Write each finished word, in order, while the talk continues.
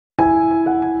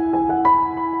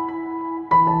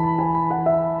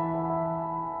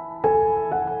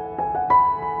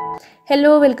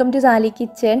Hello welcome to Sally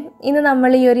kitchen. ഇന്ന്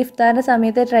നമ്മൾ ഈ ഒരു ഇഫ്താറിൻ്റെ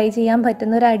സമയത്ത് ട്രൈ ചെയ്യാൻ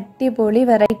പറ്റുന്ന ഒരു അടിപൊളി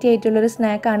വെറൈറ്റി ആയിട്ടുള്ളൊരു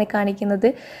സ്നാക്കാണ് കാണിക്കുന്നത്.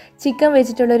 ചിക്കൻ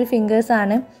വെച്ചിട്ടുള്ളൊരു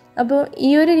ഫിംഗേഴ്സാണ്. അപ്പോൾ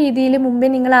ഈ ഒരു രീതിയിൽ മുമ്പേ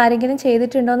നിങ്ങൾ ആരെങ്കിലും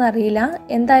ചെയ്തിട്ടുണ്ടോ എന്നറിയില്ല.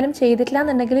 എന്തായാലും ചെയ്തിട്ടില്ല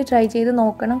എന്നുണ്ടെങ്കിൽ ട്രൈ ചെയ്ത്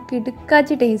നോക്കണം.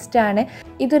 കിടുക്കാച്ചി ടേസ്റ്റാണ്.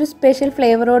 ഇതൊരു സ്പെഷ്യൽ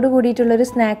ഫ്ലേവറോട് കൂടിയിട്ടുള്ളൊരു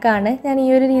സ്നാക്കാണ്. ഞാൻ ഈ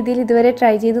ഒരു രീതിയിൽ ഇതുവരെ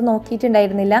ട്രൈ ചെയ്ത്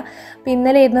നോക്കിയിട്ടുണ്ടായിരുന്നില്ല. അപ്പോൾ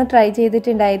ഇന്നലെയായിരുന്നു ട്രൈ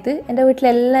ചെയ്തിട്ടുണ്ടായത്. എൻ്റെ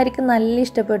വീട്ടിലെല്ലാവർക്കും നല്ല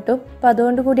ഇഷ്ടപ്പെട്ടു. അപ്പോൾ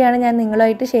അതുകൊണ്ട് കൂടിയാണ് ഞാൻ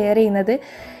നിങ്ങളുമായിട്ട് ഷെയർ ചെയ്യുന്നത്.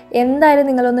 എന്തായാലും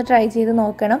നിങ്ങളൊന്ന് ട്രൈ ചെയ്ത്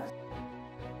നോക്കണം.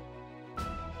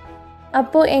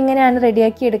 അപ്പോൾ എങ്ങനെയാണ്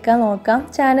റെഡിയാക്കി എടുക്കാൻ നോക്കാം.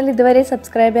 ചാനൽ ഇതുവരെ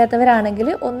സബ്സ്ക്രൈബ് ചെയ്യാത്തവരാണെങ്കിൽ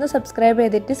ഒന്ന് സബ്സ്ക്രൈബ്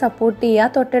ചെയ്തിട്ട് സപ്പോർട്ട് ചെയ്യുക.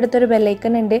 തൊട്ടടുത്തൊരു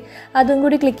ബെല്ലൈക്കൺ ഉണ്ട്, അതും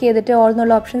കൂടി ക്ലിക്ക് ചെയ്തിട്ട് ഓൾ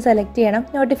എന്നുള്ള ഓപ്ഷൻ സെലക്ട് ചെയ്യണം,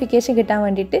 നോട്ടിഫിക്കേഷൻ കിട്ടാൻ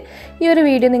വേണ്ടിയിട്ട്. ഈ ഒരു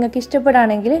വീഡിയോ നിങ്ങൾക്ക്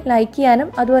ഇഷ്ടപ്പെടുകയാണെങ്കിൽ ലൈക്ക് ചെയ്യാനും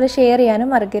അതുപോലെ ഷെയർ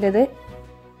ചെയ്യാനും മറക്കരുത്.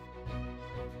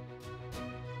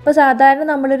 അപ്പോൾ സാധാരണ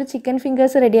നമ്മളൊരു ചിക്കൻ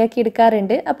ഫിംഗേഴ്സ് റെഡിയാക്കി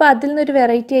എടുക്കാറുണ്ട്. അപ്പോൾ അതിൽ നിന്നൊരു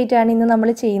വെറൈറ്റി ആയിട്ടാണ് ഇന്ന് നമ്മൾ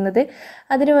ചെയ്യുന്നത്.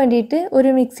 അതിന് വേണ്ടിയിട്ട് ഒരു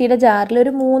മിക്സിയുടെ ജാറിൽ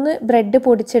ഒരു 3 ബ്രെഡ്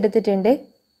പൊടിച്ചെടുത്തിട്ടുണ്ട്.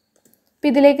 അപ്പോൾ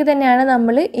ഇതിലേക്ക് തന്നെയാണ്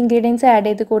നമ്മൾ ഇൻഗ്രീഡിയൻസ് ആഡ്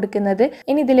ചെയ്ത് കൊടുക്കുന്നത്.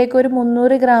 ഇനി ഇതിലേക്ക് ഒരു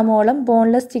 300 ഗ്രാമോളം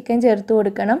ബോൺലെസ് ചിക്കൻ ചേർത്ത്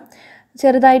കൊടുക്കണം.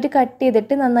 ചെറുതായിട്ട് കട്ട്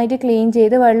ചെയ്തിട്ട് നന്നായിട്ട് ക്ലീൻ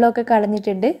ചെയ്ത് വെള്ളമൊക്കെ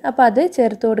കളഞ്ഞിട്ടുണ്ട്. അപ്പോൾ അത്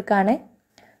ചേർത്ത് കൊടുക്കുകയാണ്.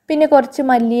 പിന്നെ കുറച്ച്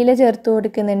മല്ലിയില ചേർത്ത്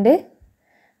കൊടുക്കുന്നുണ്ട്,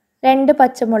 2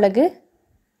 പച്ചമുളക്,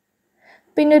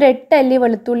 പിന്നെ ഒരു 8 അല്ലി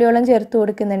വെളുത്തുള്ളിയോളം ചേർത്ത്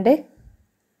കൊടുക്കുന്നുണ്ട്.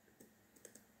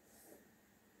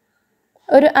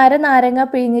 ഒരു അര നാരങ്ങ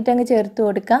പിഴിഞ്ഞിട്ട് അങ്ങ് ചേർത്ത്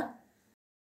കൊടുക്കുക.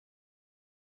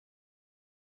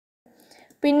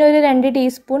 പിന്നെ ഒരു 2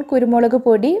 ടീസ്പൂൺ കുരുമുളക്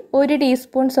പൊടി, 1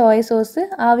 ടീസ്പൂൺ സോയ സോസ്,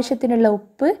 ആവശ്യത്തിനുള്ള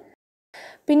ഉപ്പ്,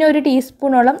 പിന്നെ 1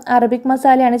 ടീസ്പൂണോളം അറബിക്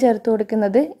മസാലയാണ് ചേർത്ത്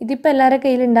കൊടുക്കുന്നത്. ഇതിപ്പോൾ എല്ലാവരുടെ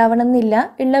കയ്യിൽ ഉണ്ടാവണം എന്നില്ല,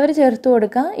 ഉള്ളവർ ചേർത്ത്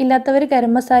കൊടുക്കുക. ഇല്ലാത്തവർ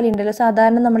ഗരം മസാല ഉണ്ടല്ലോ,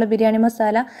 സാധാരണ നമ്മൾ ബിരിയാണി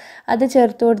മസാല, അത്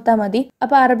ചേർത്ത് കൊടുത്താൽ മതി.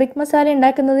 അപ്പോൾ അറബിക് മസാല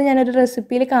ഉണ്ടാക്കുന്നത് ഞാനൊരു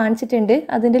റെസിപ്പിയിൽ കാണിച്ചിട്ടുണ്ട്,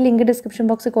 അതിൻ്റെ ലിങ്ക് ഡിസ്ക്രിപ്ഷൻ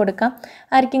ബോക്സിൽ കൊടുക്കാം.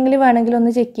 ആർക്കെങ്കിലും വേണമെങ്കിൽ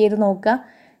ഒന്ന് ചെക്ക് ചെയ്ത് നോക്കുക.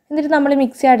 എന്നിട്ട് നമ്മൾ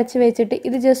മിക്സി അടച്ച് വെച്ചിട്ട്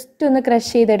ഇത് ജസ്റ്റ് ഒന്ന്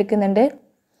ക്രഷ് ചെയ്തെടുക്കുന്നുണ്ട്.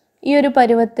 ഈ ഒരു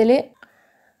പരുവത്തിൽ,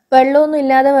 വെള്ളമൊന്നും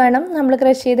ഇല്ലാതെ വേണം നമ്മൾ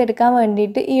ക്രഷ് ചെയ്തെടുക്കാൻ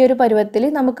വേണ്ടിയിട്ട്. ഈ ഒരു പരുവത്തിൽ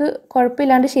നമുക്ക്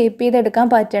കുഴപ്പമില്ലാണ്ട് ഷേപ്പ് ചെയ്തെടുക്കാൻ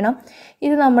പറ്റണം.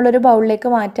 ഇത് നമ്മളൊരു ബൗളിലേക്ക്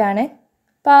മാറ്റാണ്.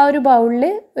 അപ്പോൾ ആ ഒരു ബൗളിൽ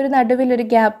ഒരു നടുവിലൊരു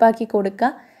ഗ്യാപ്പാക്കി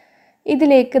കൊടുക്കുക.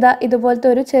 ഇതിലേക്ക് ഇതുപോലത്തെ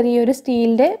ഒരു ചെറിയൊരു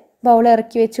സ്റ്റീലിൻ്റെ ബൗൾ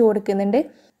ഇറക്കി വെച്ച് കൊടുക്കുന്നുണ്ട്.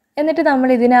 എന്നിട്ട് നമ്മൾ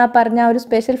ഇതിന് പറഞ്ഞ ഒരു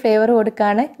സ്പെഷ്യൽ ഫ്ലേവർ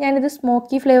കൊടുക്കുകയാണ്. ഞാനിത്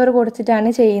സ്മോക്കി ഫ്ലേവർ കൊടുത്തിട്ടാണ്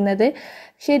ചെയ്യുന്നത്.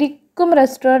 ശരിക്കും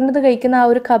റെസ്റ്റോറൻറ്റിൽ കഴിക്കുന്ന ആ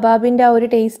ഒരു കബാബിൻ്റെ ആ ഒരു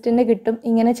ടേസ്റ്റ് തന്നെ കിട്ടും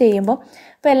ഇങ്ങനെ ചെയ്യുമ്പോൾ.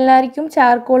 അപ്പോൾ എല്ലാവർക്കും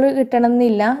ചാർക്കോൾ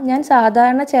കിട്ടണമെന്നില്ല. ഞാൻ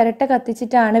സാധാരണ ചിരട്ട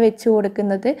കത്തിച്ചിട്ടാണ് വെച്ച്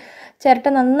കൊടുക്കുന്നത്. ചിരട്ട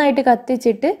നന്നായിട്ട്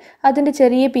കത്തിച്ചിട്ട് അതിൻ്റെ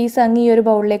ചെറിയ പീസ് അങ്ങ് ഈ ഒരു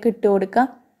ബൗളിലേക്ക് ഇട്ട് കൊടുക്കുക.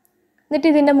 എന്നിട്ട്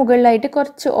ഇതിൻ്റെ മുകളിലായിട്ട്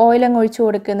കുറച്ച് ഓയിൽ അങ്ങ് ഒഴിച്ച്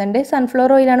കൊടുക്കുന്നുണ്ട്.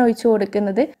 സൺഫ്ലവർ ഓയിലാണ് ഒഴിച്ച്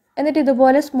കൊടുക്കുന്നത്. എന്നിട്ട്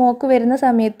ഇതുപോലെ സ്മോക്ക് വരുന്ന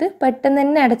സമയത്ത് പെട്ടെന്ന്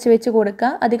തന്നെ അടച്ചു വെച്ച് കൊടുക്കുക,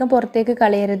 അധികം പുറത്തേക്ക്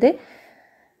കളയരുത്.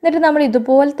 എന്നിട്ട് നമ്മൾ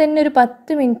ഇതുപോലെ തന്നെ ഒരു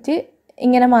 10 മിനിറ്റ്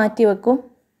ഇങ്ങനെ മാറ്റി വെക്കും.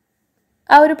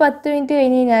 ആ ഒരു 10 മിനിറ്റ്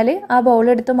കഴിഞ്ഞ് കഴിഞ്ഞാൽ ആ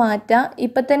ബൗളെടുത്ത് മാറ്റാം.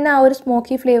 ഇപ്പം തന്നെ ആ ഒരു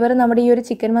സ്മോക്കി ഫ്ലേവർ നമ്മുടെ ഈ ഒരു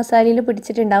ചിക്കൻ മസാലയിൽ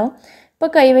പിടിച്ചിട്ടുണ്ടാവും. ഇപ്പോൾ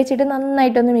കൈ വെച്ചിട്ട്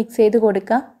നന്നായിട്ടൊന്ന് മിക്സ് ചെയ്ത്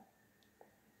കൊടുക്കുക.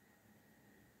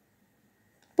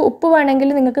 ഇപ്പോൾ ഉപ്പ് വേണമെങ്കിൽ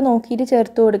നിങ്ങൾക്ക് നോക്കിയിട്ട്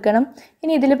ചേർത്ത് കൊടുക്കണം.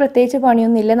 ഇനി ഇതിൽ പ്രത്യേകിച്ച്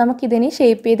പണിയൊന്നുമില്ല, നമുക്കിതിന്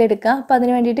ഷേപ്പ് ചെയ്തെടുക്കാം. അപ്പോൾ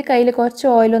അതിന് വേണ്ടിയിട്ട് കയ്യിൽ കുറച്ച്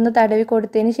ഓയിലൊന്ന് തടവി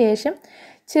കൊടുത്തതിന് ശേഷം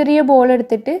ചെറിയ ബോൾ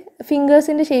എടുത്തിട്ട്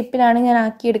ഫിംഗേഴ്സിൻ്റെ ഷേപ്പിലാണ് ഞാൻ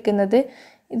ആക്കിയെടുക്കുന്നത്.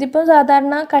 ഇതിപ്പോൾ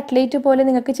സാധാരണ കട്ട്ലേറ്റ് പോലെ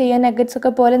നിങ്ങൾക്ക് ചെയ്യാൻ, നഗറ്റ്സ്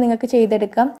ഒക്കെ പോലെ നിങ്ങൾക്ക്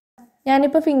ചെയ്തെടുക്കാം.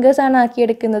 ഞാനിപ്പോൾ ഫിംഗേഴ്സാണ്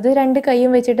ആക്കിയെടുക്കുന്നത്. 2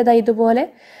 കൈയും വെച്ചിട്ട് ഇതുപോലെ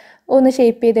ഒന്ന്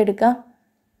ഷേപ്പ് ചെയ്തെടുക്കാം.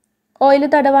 ഓയിൽ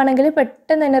തടവാണെങ്കിൽ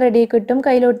പെട്ടെന്ന് തന്നെ റെഡി കിട്ടും,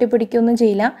 കയ്യിലൊട്ടി പിടിക്കുകയൊന്നും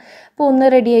ചെയ്യില്ല. അപ്പോൾ ഒന്ന്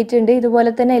റെഡി ആയിട്ടുണ്ട്.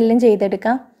 ഇതുപോലെ തന്നെ എല്ലാം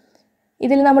ചെയ്തെടുക്കാം.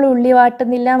 ഇതിൽ നമ്മൾ ഉള്ളി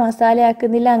വാട്ടുന്നില്ല, മസാല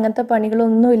ആക്കുന്നില്ല, അങ്ങനത്തെ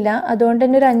പണികളൊന്നുമില്ല. അതുകൊണ്ട്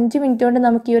തന്നെ ഒരു 5 മിനിറ്റ് കൊണ്ട്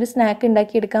നമുക്ക് ഈ ഒരു സ്നാക്ക്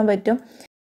ഉണ്ടാക്കിയെടുക്കാൻ പറ്റും.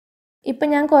 ഇപ്പം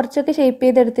ഞാൻ കുറച്ചൊക്കെ ഷേപ്പ്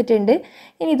ചെയ്തെടുത്തിട്ടുണ്ട്.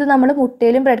 ഇനി ഇത് നമ്മൾ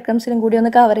മുട്ടയിലും ബ്രെഡ് ക്രംസിലും കൂടി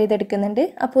ഒന്ന് കവർ ചെയ്തെടുക്കുന്നുണ്ട്.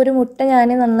 അപ്പോൾ ഒരു മുട്ട ഞാൻ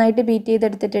നന്നായിട്ട് ബീറ്റ്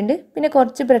ചെയ്തെടുത്തിട്ടുണ്ട്. പിന്നെ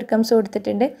കുറച്ച് ബ്രെഡ് ക്രംസ്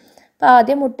കൊടുത്തിട്ടുണ്ട്. അപ്പോൾ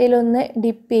ആദ്യം മുട്ടയിലൊന്ന്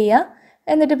ഡിപ്പ് ചെയ്യുക,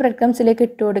 എന്നിട്ട് ബ്രെഡ് ക്രംസിലേക്ക്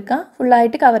ഇട്ട് കൊടുക്കുക,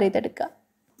 ഫുള്ളായിട്ട് കവർ ചെയ്തെടുക്കുക.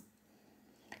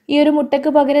 ഈ ഒരു മുട്ടയ്ക്ക്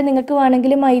പകരം നിങ്ങൾക്ക്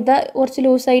വേണമെങ്കിൽ മൈദ കുറച്ച്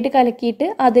ലൂസായിട്ട് കലക്കിയിട്ട്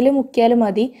അതിൽ മുക്കിയാലും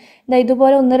മതി.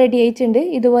 ഇതുപോലെ ഒന്ന് റെഡി ആയിട്ടുണ്ട്.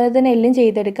 ഇതുപോലെ തന്നെ എല്ലാം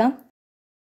ചെയ്തെടുക്കാം.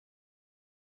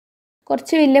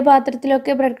 കുറച്ച് വലിയ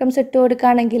പാത്രത്തിലൊക്കെ ബ്രെഡ് ക്രംസ് ഇട്ട്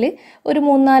കൊടുക്കുകയാണെങ്കിൽ ഒരു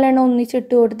 3-4 എണ്ണം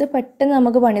ഒന്നിച്ചിട്ട് കൊടുത്ത് പെട്ടെന്ന്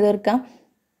നമുക്ക് പണി തീർക്കാം.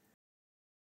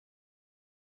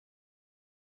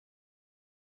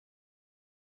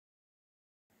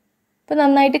 ഇപ്പോൾ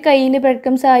നന്നായിട്ട് കയ്യിൽ ബ്രെഡ്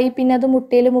ക്രംസ് ആയി, പിന്നെ അത്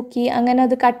മുട്ടയിൽ മുക്കി, അങ്ങനെ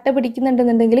അത് കട്ട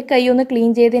പിടിക്കുന്നുണ്ടെന്നുണ്ടെങ്കിൽ കൈ ഒന്ന് ക്ലീൻ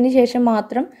ചെയ്തതിന് ശേഷം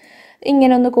മാത്രം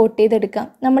ഇങ്ങനെ ഒന്ന് കോട്ട് ചെയ്തെടുക്കാം.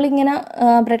 നമ്മളിങ്ങനെ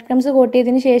ബ്രെഡ് ക്രംസ് കോട്ട്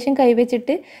ചെയ്തതിന് ശേഷം കൈ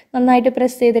വെച്ചിട്ട് നന്നായിട്ട്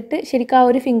പ്രസ് ചെയ്തിട്ട് ശരിക്കും ആ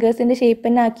ഒരു ഫിംഗേഴ്സിൻ്റെ ഷേപ്പ്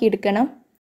തന്നെ ആക്കിയെടുക്കണം.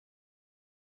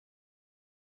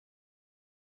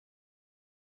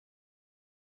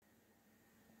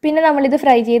 പിന്നെ നമ്മളിത്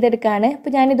ഫ്രൈ ചെയ്തെടുക്കുകയാണ്.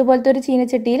 അപ്പോൾ ഞാൻ ഇതുപോലത്തെ ഒരു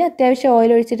ചീനച്ചട്ടിയിൽ അത്യാവശ്യം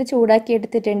ഓയിൽ ഒഴിച്ചിട്ട് ചൂടാക്കി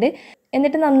എടുത്തിട്ടുണ്ട്.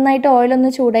 എന്നിട്ട് നന്നായിട്ട് ഓയിലൊന്ന്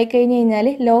ചൂടായി കഴിഞ്ഞ് കഴിഞ്ഞാൽ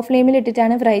ലോ ഫ്ലെയിമിൽ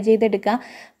ഇട്ടിട്ടാണ് ഫ്രൈ ചെയ്തെടുക്കുക.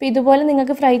 അപ്പോൾ ഇതുപോലെ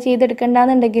നിങ്ങൾക്ക് ഫ്രൈ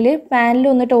ചെയ്തെടുക്കേണ്ടതെന്നുണ്ടെങ്കിൽ പാനിൽ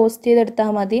ഒന്ന് ടോസ്റ്റ്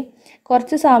ചെയ്തെടുത്താൽ മതി.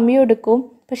 കുറച്ച് സമയം എടുക്കും,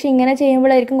 പക്ഷെ ഇങ്ങനെ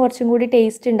ചെയ്യുമ്പോഴായിരിക്കും കുറച്ചും കൂടി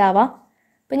ടേസ്റ്റ് ഉണ്ടാവുക.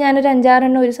 അപ്പോൾ ഞാനൊരു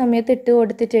 5-6 ഒരു സമയത്ത് ഇട്ട്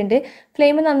കൊടുത്തിട്ടുണ്ട്.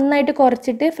 ഫ്ലെയിം നന്നായിട്ട്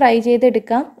കുറച്ചിട്ട് ഫ്രൈ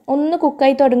ചെയ്തെടുക്കാം. ഒന്ന്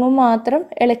കുക്കായി തുടങ്ങുമ്പോൾ മാത്രം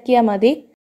ഇളക്കിയാൽ മതി.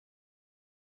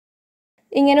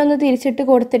 ഇങ്ങനെ ഒന്ന് തിരിച്ചിട്ട്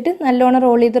കൊടുത്തിട്ട് നല്ലോണം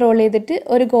റോൾ ചെയ്തിട്ട്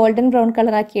ഒരു ഗോൾഡൻ ബ്രൗൺ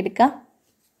കളറാക്കി എടുക്കാം.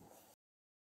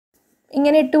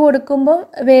 ഇങ്ങനെ ഇട്ട് കൊടുക്കുമ്പോൾ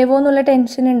വേവോ എന്നുള്ള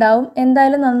ടെൻഷൻ ഉണ്ടാവും.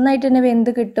 എന്തായാലും നന്നായിട്ട് തന്നെ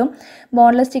വെന്ത് കിട്ടും.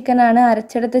 ബോൺലെസ് ചിക്കനാണ്,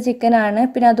 അരച്ചെടുത്ത ചിക്കനാണ്.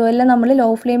 പിന്നെ അതുപോലെ നമ്മൾ ലോ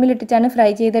ഫ്ലെയിമിൽ ഇട്ടിട്ടാണ് ഫ്രൈ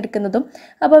ചെയ്തെടുക്കുന്നതും.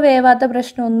 അപ്പോൾ വേവാത്ത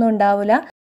പ്രശ്നമൊന്നും ഉണ്ടാവില്ല.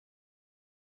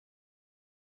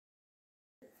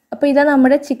 അപ്പോൾ ഇതാ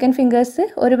നമ്മുടെ ചിക്കൻ ഫിംഗേഴ്സ്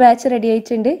ഒരു ബാച്ച് റെഡി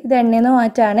ആയിട്ടുണ്ട്. ഇത് എണ്ണയിൽ നിന്ന്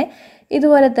മാറ്റാണ്.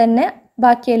 ഇതുപോലെ തന്നെ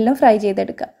ബാക്കിയെല്ലാം ഫ്രൈ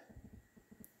ചെയ്തെടുക്കാം.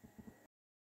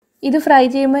 ഇത് ഫ്രൈ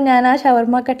ചെയ്യുമ്പോൾ ഞാൻ ആ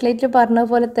ഷവർമ കട്ട്ലേറ്റിൽ പറഞ്ഞ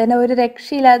പോലെ തന്നെ ഒരു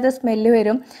രക്ഷയില്ലാത്ത സ്മെല്ല്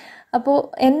വരും. അപ്പോൾ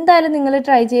എന്തായാലും നിങ്ങൾ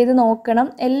ട്രൈ ചെയ്ത് നോക്കണം,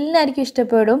 എല്ലാവർക്കും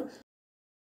ഇഷ്ടപ്പെടും.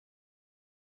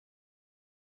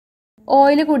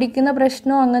 ഓയിൽ കുടിക്കുന്ന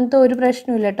പ്രശ്നമോ അങ്ങനത്തെ ഒരു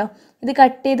പ്രശ്നമില്ല കേട്ടോ. ഇത്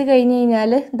കട്ട് ചെയ്ത് കഴിഞ്ഞ്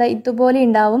കഴിഞ്ഞാൽ ഇതുപോലെ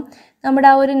ഉണ്ടാവും. നമ്മുടെ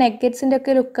ആ ഒരു നെഗറ്റ്സിൻ്റെ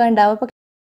ഒക്കെ ലുക്കാണ് ഉണ്ടാവും.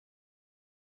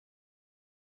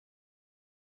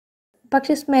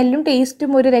 പക്ഷേ സ്മെല്ലും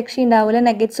ടേസ്റ്റും ഒരു രക്ഷയുണ്ടാവില്ല,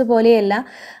 നഗറ്റ്സ് പോലെയല്ല.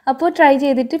 അപ്പോൾ ട്രൈ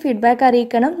ചെയ്തിട്ട് ഫീഡ്ബാക്ക്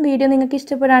അറിയിക്കണം. വീഡിയോ നിങ്ങൾക്ക്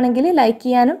ഇഷ്ടപ്പെടുകയാണെങ്കിൽ ലൈക്ക്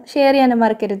ചെയ്യാനും ഷെയർ ചെയ്യാനും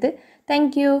മറക്കരുത്.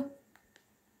 താങ്ക്